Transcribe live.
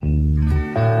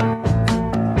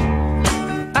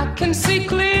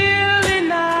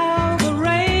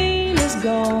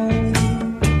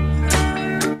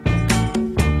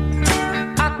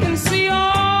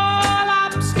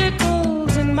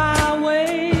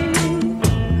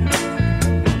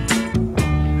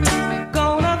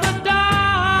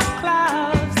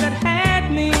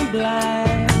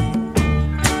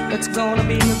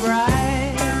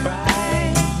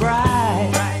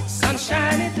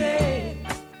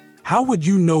How would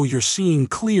you know you're seeing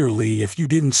clearly if you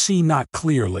didn't see not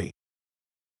clearly?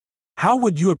 How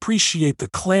would you appreciate the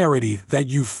clarity that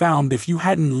you found if you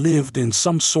hadn't lived in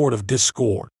some sort of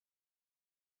discord?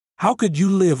 How could you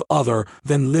live other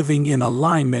than living in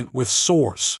alignment with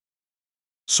Source?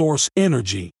 Source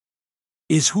energy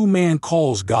is who man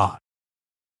calls God.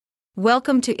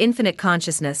 Welcome to Infinite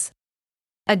Consciousness,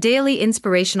 a daily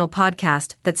inspirational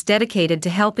podcast that's dedicated to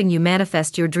helping you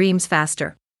manifest your dreams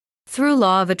faster. Through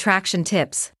law of attraction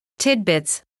tips,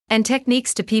 tidbits, and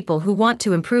techniques to people who want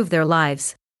to improve their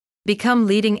lives, become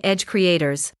leading-edge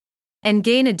creators, and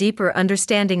gain a deeper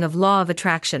understanding of law of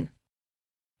attraction.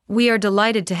 We are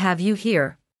delighted to have you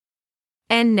here.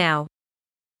 And now,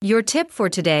 your tip for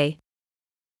today.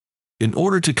 In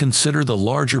order to consider the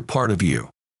larger part of you,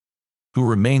 who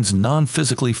remains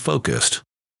non-physically focused,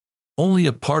 only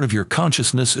a part of your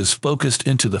consciousness is focused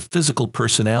into the physical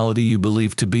personality you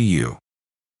believe to be you.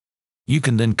 You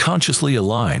can then consciously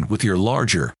align with your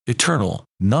larger, eternal,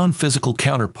 non-physical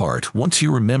counterpart once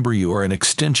you remember you are an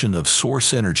extension of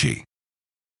source energy.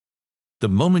 The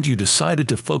moment you decided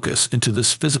to focus into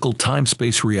this physical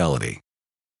time-space reality,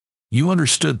 you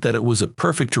understood that it was a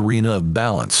perfect arena of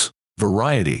balance,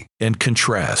 variety, and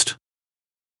contrast.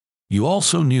 You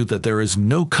also knew that there is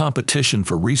no competition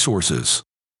for resources,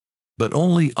 but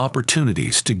only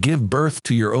opportunities to give birth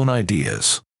to your own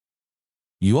ideas.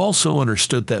 You also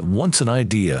understood that once an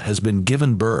idea has been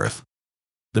given birth,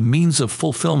 the means of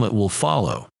fulfillment will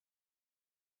follow.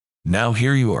 Now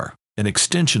here you are, an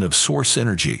extension of source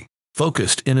energy,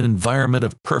 focused in an environment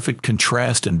of perfect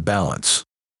contrast and balance.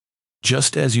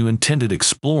 Just as you intended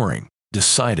exploring,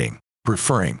 deciding,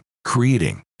 preferring,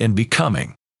 creating, and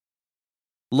becoming.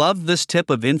 Love this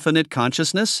tip of infinite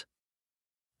consciousness?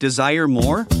 Desire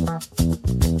more?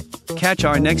 Catch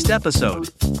our next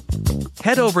episode.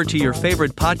 Head over to your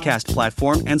favorite podcast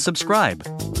platform and subscribe.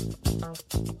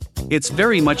 It's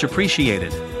very much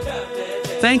appreciated.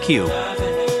 Thank you.